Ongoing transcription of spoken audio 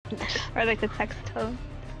Or like the text tone.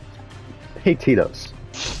 Hey Tito's,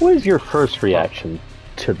 what is your first reaction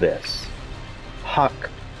to this? Hawk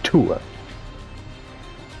Tua.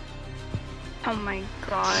 Oh my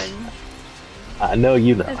god. I know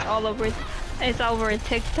you know. It's all over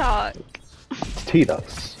TikTok.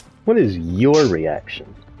 Tito's, what is your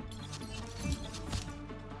reaction?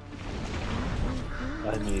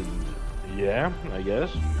 I mean, yeah, I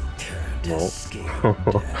guess.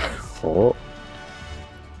 Oh.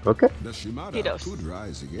 Okay. Tito's.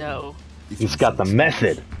 No. He's got the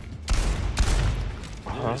method.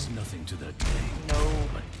 There's nothing to that. No.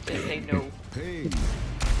 They say no.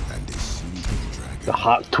 The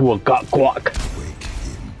Hawk Tua got guac.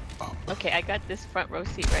 Okay, I got this front row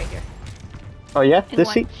seat right here. Oh yeah? In This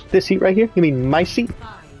what? seat? This seat right here? You mean my seat?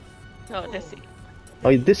 No, this seat.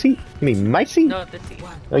 Oh, this seat? You mean my seat? No, this seat.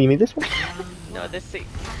 Oh, you mean this one? No, this seat.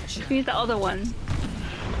 Use the other one.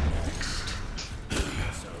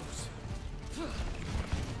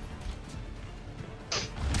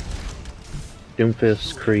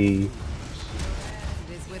 Doomfist, Kree,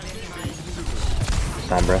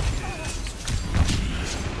 Sombra,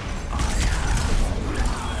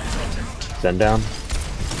 Zen down.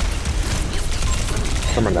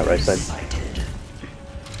 Somewhere on that right side.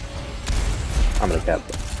 I'm gonna cap.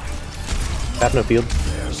 Cap no field.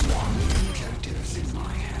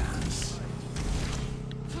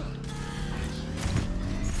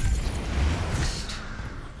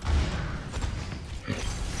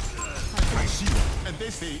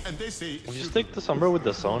 We just take the Sombra with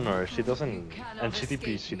the Sonar. She doesn't, and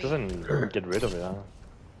CTP, she doesn't get rid of it, huh?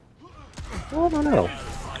 Oh, I don't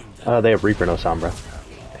know. They have Reaper, no Sombra.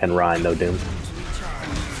 And Ryan, no Doom.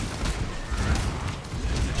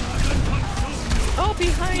 Oh,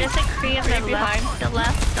 behind. There's like three of them behind. left. The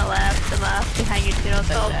left, the left, the left. Behind you, Tito.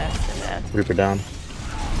 The Oh. left, the left. Reaper down.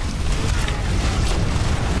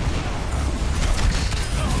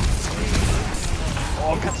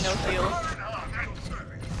 Oh, got no shield.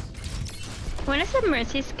 When is the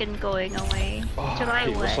Mercy skin going away? July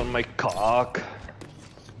It was what? on my cock.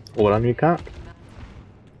 What on your cock?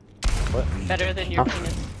 What? Better than your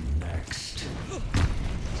penis.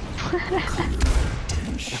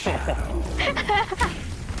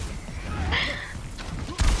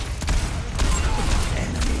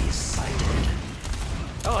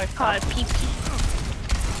 Oh, I Call it thought PP.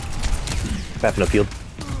 Cap no field.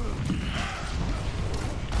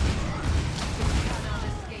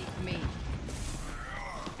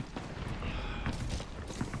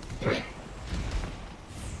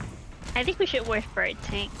 I think we should wait for a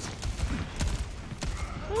tank.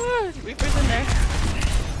 Reaper's in there.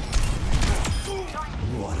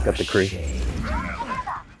 Got the Kree.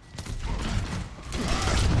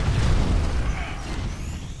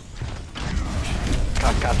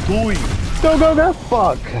 Kakatui! Go, go, go!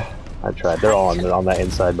 Fuck! I tried. They're all on that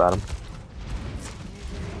inside bottom.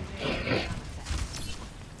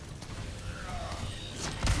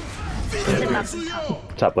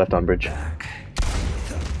 Top left on bridge.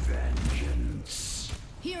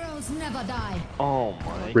 Heroes never die. Oh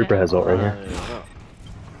my Reaper has ult right here.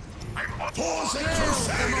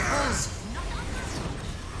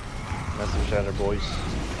 Massive shatter, boys.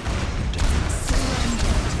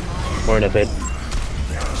 More in a bit.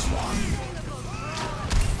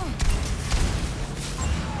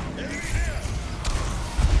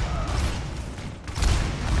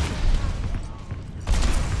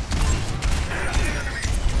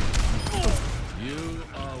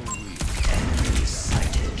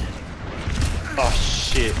 Oh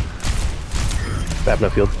shit. Bap no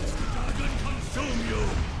field.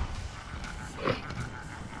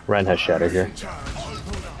 Ryan has shatter here.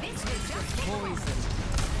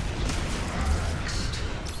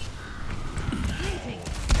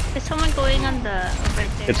 Is someone going on the over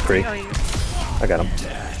there? It's Kree. Oh, you. I got him.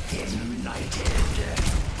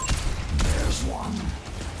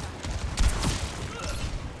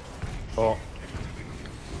 Oh.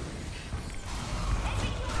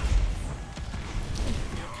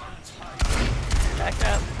 Back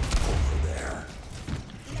up.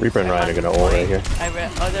 Reaper and Ryan are gonna ult right here. I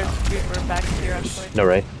read. Oh, there's Reaper back here. I'm sorry. No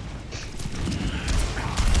Ray.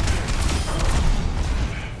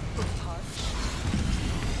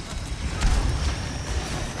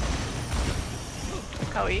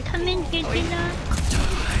 Kawi. Come in here, Tina.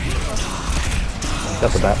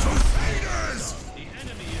 Got the bat.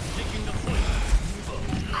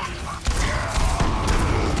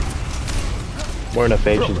 More in a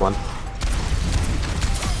fade, she's one.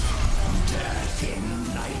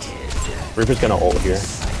 Reaper's gonna ult here.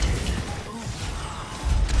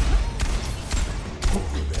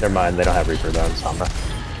 Never mind, they don't have Reaper though in Sombra.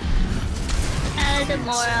 the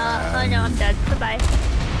Mora. Oh no, I'm dead. Goodbye.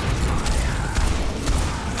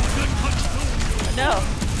 No.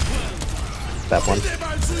 That one.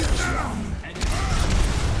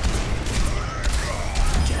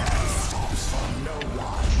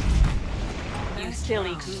 You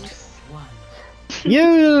silly goose.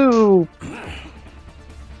 You!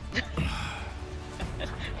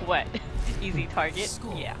 What? Easy target?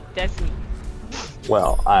 Yeah, that's me.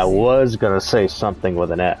 Well, I was gonna say something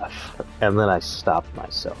with an F, and then I stopped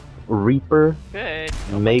myself. Reaper Good.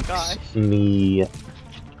 Oh my makes gosh. me...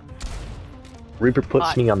 Reaper puts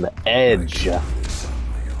Hot. me on the edge.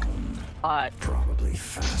 Hot. Probably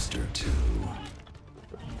faster too.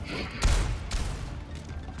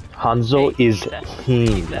 Hanzo Hey, is Issa.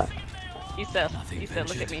 king. Issa,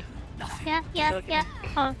 look at me. Yeah, yeah, yeah.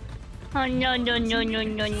 Oh, oh no, no, no, no,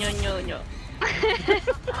 no, no, no, no.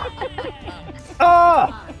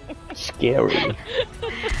 Ah! Scary.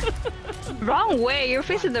 Wrong way. You're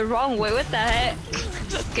facing the wrong way. What the heck?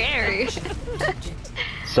 Scary.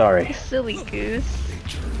 Sorry, Silly goose.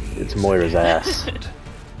 it's Moira's ass.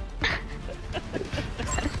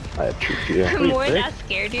 I have true fear. More that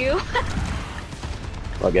scared you.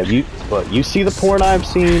 Look, if you see the porn I've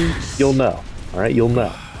seen, you'll know. Alright, you'll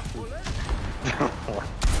know.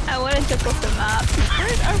 I want to took off the map.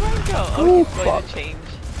 Where'd our run go? Oh, Oh, he's going fuck. to change.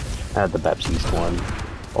 I had the Baptiste one.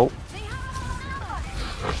 Oh.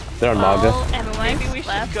 They're on Maga. Oh, everyone Maybe we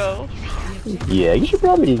should go. Yeah, you should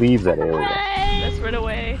probably leave that area. Let's run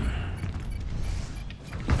away.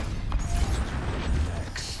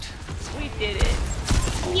 We did it.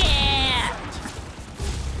 Yeah.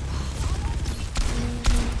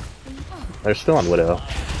 They're still on Widow.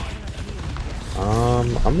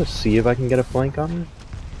 I'm gonna see if I can get a flank on her.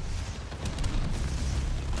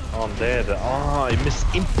 Oh, I'm dead. Oh, I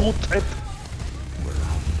misinputted.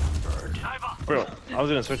 Bro, I was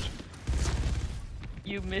gonna switch.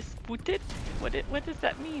 You misputted? What does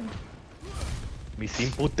that mean?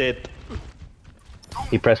 Misinputted.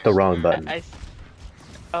 He pressed the wrong button.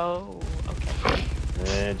 Oh, okay.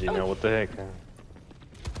 Man, you know what the heck? Huh?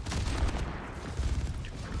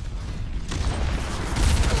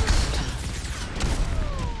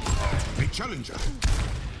 A challenger.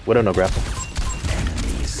 Widow no grapple.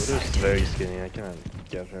 Widow's very skinny. I cannot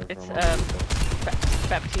get her It's from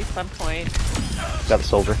Baptiste on point. Got the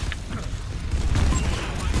soldier.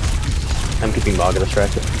 I'm keeping Maga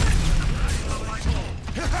distracted.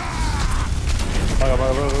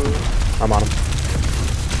 I'm on him.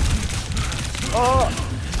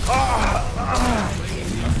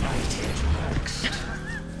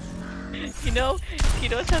 You know,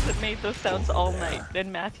 Kidos hasn't made those sounds all night.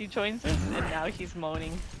 Then Matthew joins us, and now he's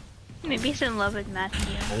moaning. Maybe he's in love with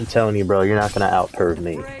Matthew. I'm telling you, bro, you're not gonna out-perv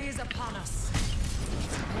me.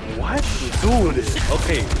 What? Dude!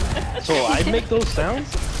 Okay, so I make those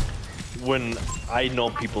sounds when I know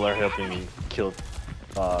people are helping me kill,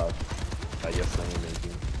 I guess I'm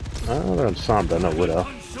making. I don't know, Sombra, no Widow.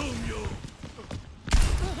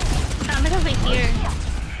 I'm over here.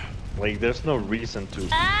 Like, there's no reason to.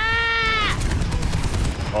 Ah!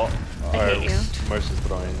 Oh, I hate alright, you. Mercy's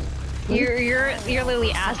throwing. You're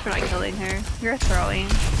literally ass for not killing her. You're throwing.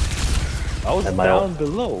 I was Am I down out?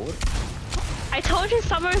 below. I told you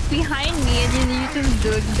someone's behind me and then you just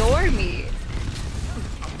ignore me.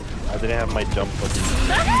 I didn't have my jump button.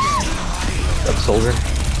 Got the soldier.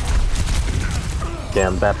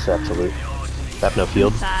 Damn, Bap's absolute. Bap no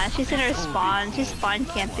field. She's in her spawn. She's spawn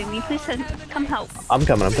camping me. Please come help. I'm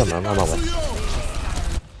coming, I'm on my way.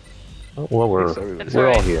 Oh, well, we're That's all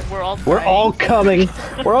alright. here. We're all We're dying. all coming.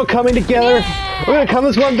 We're all coming together. Yeah! We're gonna come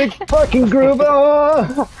as one big fucking group.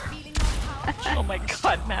 Oh! Oh my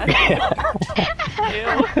god, Matthew. Ew.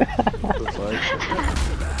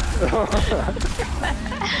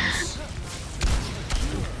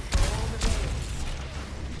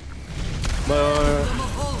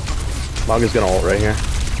 Maga's gonna ult right here.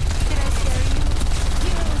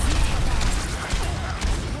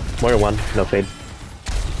 Moira one, no fade.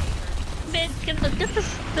 Bitch,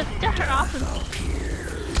 get her off of me.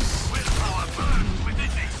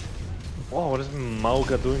 Whoa, what is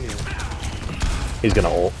Mauga doing here? He's gonna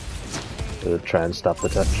ult to try and stop the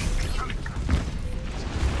touch.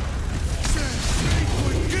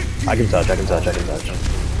 I can touch.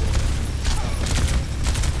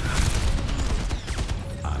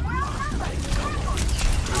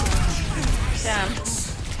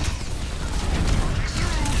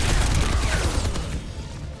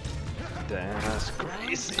 Damn. That's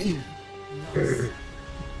crazy.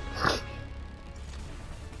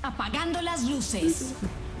 Apagando las luces.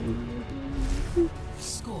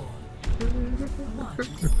 Score.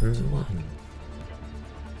 1-1.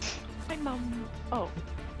 I Mom. Oh,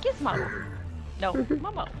 Gizmo. No,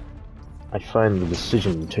 Momo. I find the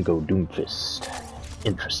decision to go Doomfist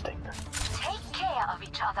interesting. Take care of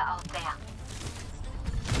each other out there.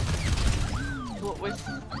 What was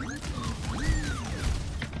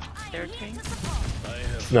their tank?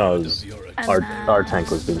 No, it was our tank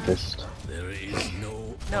was Doomfist.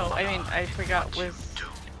 No, I mean I forgot was.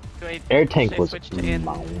 Air tank should I was switch to in?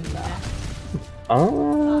 Mauna.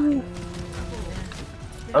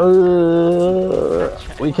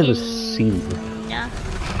 We can just see. Yeah.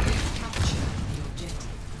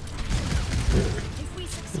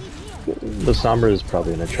 The Sombra is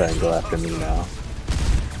probably gonna try and go after me now.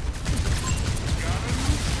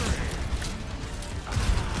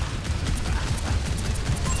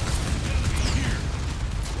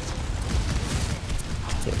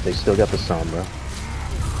 Yeah, they still got the Sombra.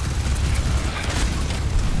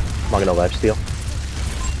 I'm not gonna lifesteal.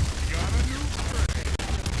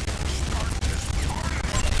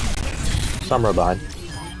 Sombra behind.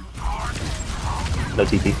 No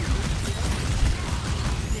TP.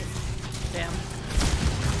 Damn.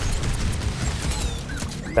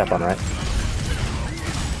 Tap on right.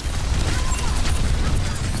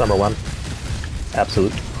 Sombra 1.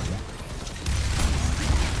 Absolute.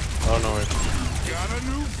 Oh no, wait. Got a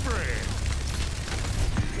new friend.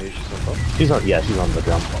 Maybe she's on top. She's on, yeah, she's on the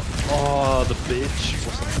drum. Oh, the bitch.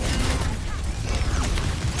 What's the point?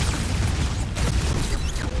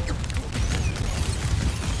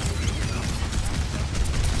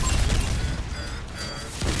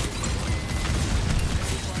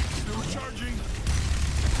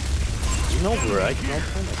 You know where I come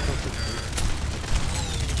from? I come from.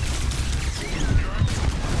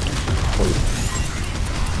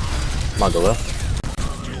 Come on, go left.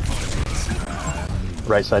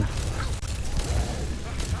 Right side.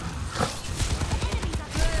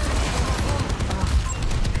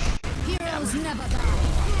 Heroes never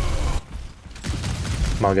die.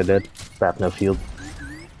 Manga dead. Bap no field.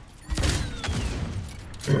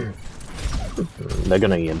 They're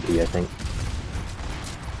gonna EMP, I think.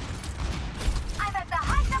 I'm at the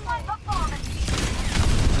height of my performance.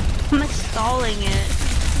 I'm stalling it.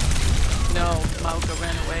 No, Mauga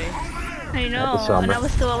ran away. I know, the Sombra. and I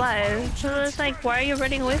was still alive. So it's like, why are you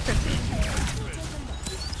running away from me?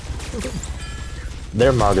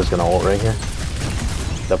 Their Maga's gonna ult right here.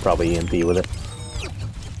 They'll probably EMP with it.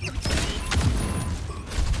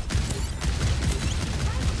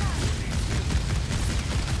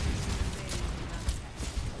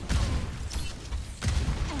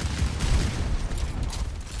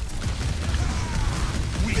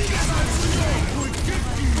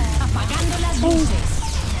 Apagando las luces.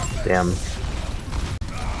 Damn.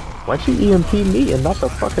 Why'd you EMP me and not the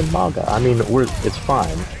fucking Maga? I mean, it's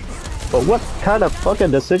fine. But what kind of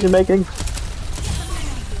fucking decision making?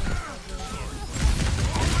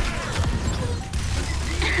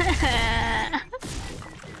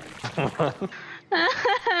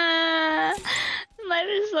 Life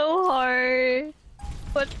is so hard.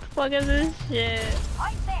 What the fuck is this shit?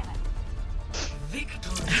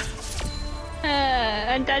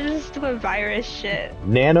 And that is stupid virus shit.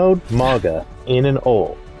 Nanoed Maga in an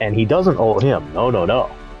ult, and he doesn't ult him. No, no,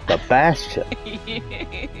 no. The Bastion.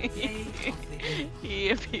 He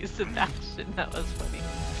appeased the Bastion, that was funny.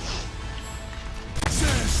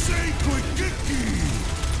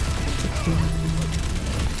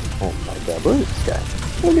 Oh my god, look at this guy.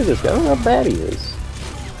 Look at this guy. Look how bad he is.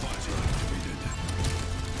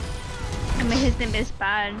 I mean, his name is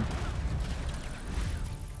bad.